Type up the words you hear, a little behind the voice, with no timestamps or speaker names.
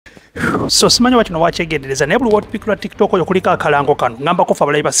So simanyi wati no wachegendereza naye buli wotupikira TikTok oyo kuliko akalango kano ngambako fe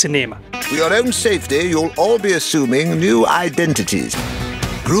abalabi ba sinema. For your own safety, you'll all be assuming new identities.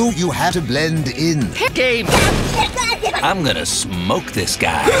 Gru, you have to blend in. Game. I'm gonna smoke this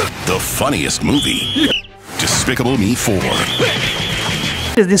guy. The funniest movie. Despicable Me 4.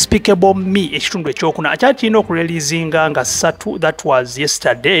 Despicable Me ekitundu ekyokuna akyakirina okureleasinga nga 3 that was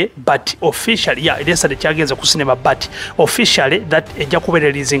yesterday but officially yesterday kyagenze ku cinema but officially that ejja kuba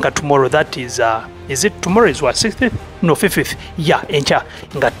releasinga tomorrow that is it tomorrow is what 60th no 5th enkya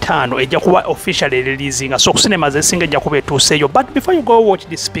nga 5 ejja kuba officially releasinga so ku cinema zesinga ejja kuba etuuseeyo but before you go watch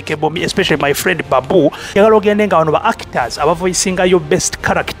Despicable Me especially my friend Babu yagala ogende nga bano ba actors abavoicingayo best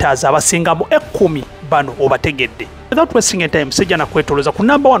characters abasingamu 10 bano obategedde. Without wasting time, sejana kwetoloza ku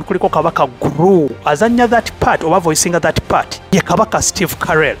number 1 kuliko Kabaka Gru azanya that part oba voicing that part ye Kabaka Steve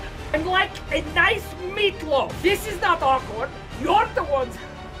Carell. I'm like a nice meatloaf. This is not awkward. You're the ones.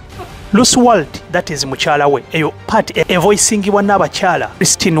 Lucy World that is muchala we eyo part e voicing wa n'abakyala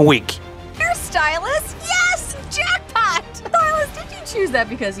Christine Wiig. Hairstylist? Yes, jackpot. Stylist, did you choose that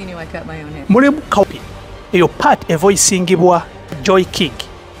because you knew I cut my own hair? Mulimu Kaupi eyo part e voicing wa Joy King.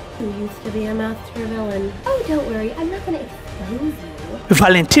 Who used to be a master villain. Oh, don't worry, I'm not going to expose you.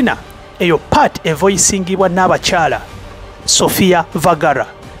 Valentina, eyo part e voicing wa n'abakyala Sofia Vergara.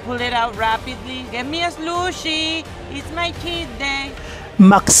 Pull it out rapidly. Get me a slushie. It's my cheat day.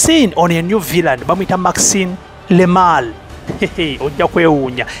 Maxine on a new villain, bamwita Maxine Lemal. Ojja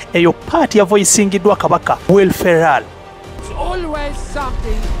kwewuunya. Eyo part ya voicingidwa Kabaka Will Ferrell. It's always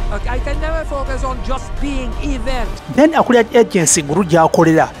something. I can never focus on just being evil. Then akulira agency guru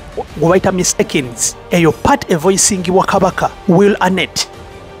gy'akolera gwe bayita Mistakens. Eyo part e voicingibwa Kabaka Will Arnett.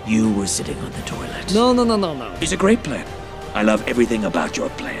 You were sitting on the toilet. No. It's a great plan. I love everything about your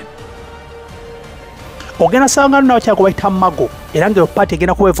plan. Ogenda sanga nno abakyala gwe bayita Mago era ng'eyo part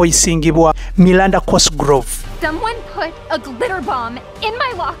egenda kuba voicingibwa Miranda Cosgrove. Someone put a glitter bomb in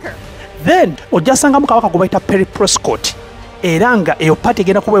my locker. Then ojja sangamu Kabaka gwe bayita Perry Prescott era nga eyo part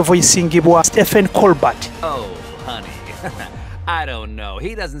egenda kuba voicingibwa Stephen Colbert. Oh, honey. I don't know.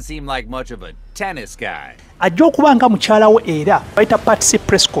 He doesn't seem like much of a tennis guy. Ajja okuba nga mukyala we era bayita Patsy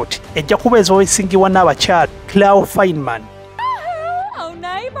Prescott ejja kuba voicingibwa n'abakyala Claire Feynman. Oh,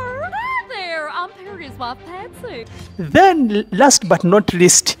 neighbor. Hi there. I'm Perry's wife, Patsy. Then last but not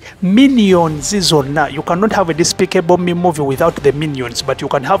least, Minions zonna. You cannot have a Despicable Me movie without the Minions, but you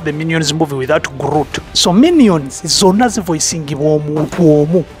can have the Minions movie without Groot. So Minions zonna zivoicingibwa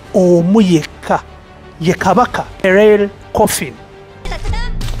omuntu omu yekka ye Kabaka Errol Coffin.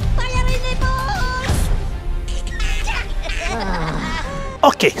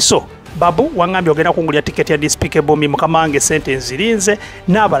 Okay, so Babu wangambye ogenda kungulya tiketi ya Despicable Me mukama wange sente nzirinze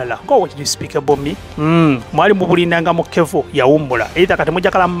n'abalala go watch Despicable Me. Mwali mubulindanga mu Kevo yawummula either kati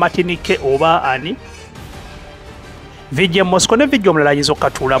mujjakala mu matinike oba ani Vijje Moscow ne vijjo omulala ayinza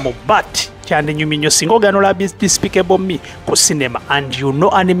okukatuulamu but kyandinyumye nnyo singa oganula Despicable Me ku cinema and you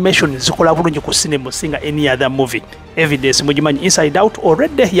know animation zikola bulungi ku cinema singa any other movie evidence mugimanyi Inside Out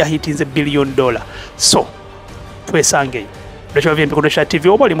already yahitinze $1 billion so twesangeyo DraQla TV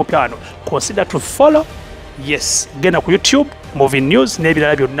oba oli mupyano consider to follow yes genda ku YouTube movie news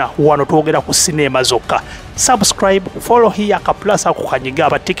n'ebirala byonna wano twogera ku cinema zokka subscribe follow here ka plus akukanyiga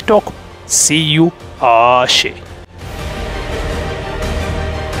aba TikTok see you ashe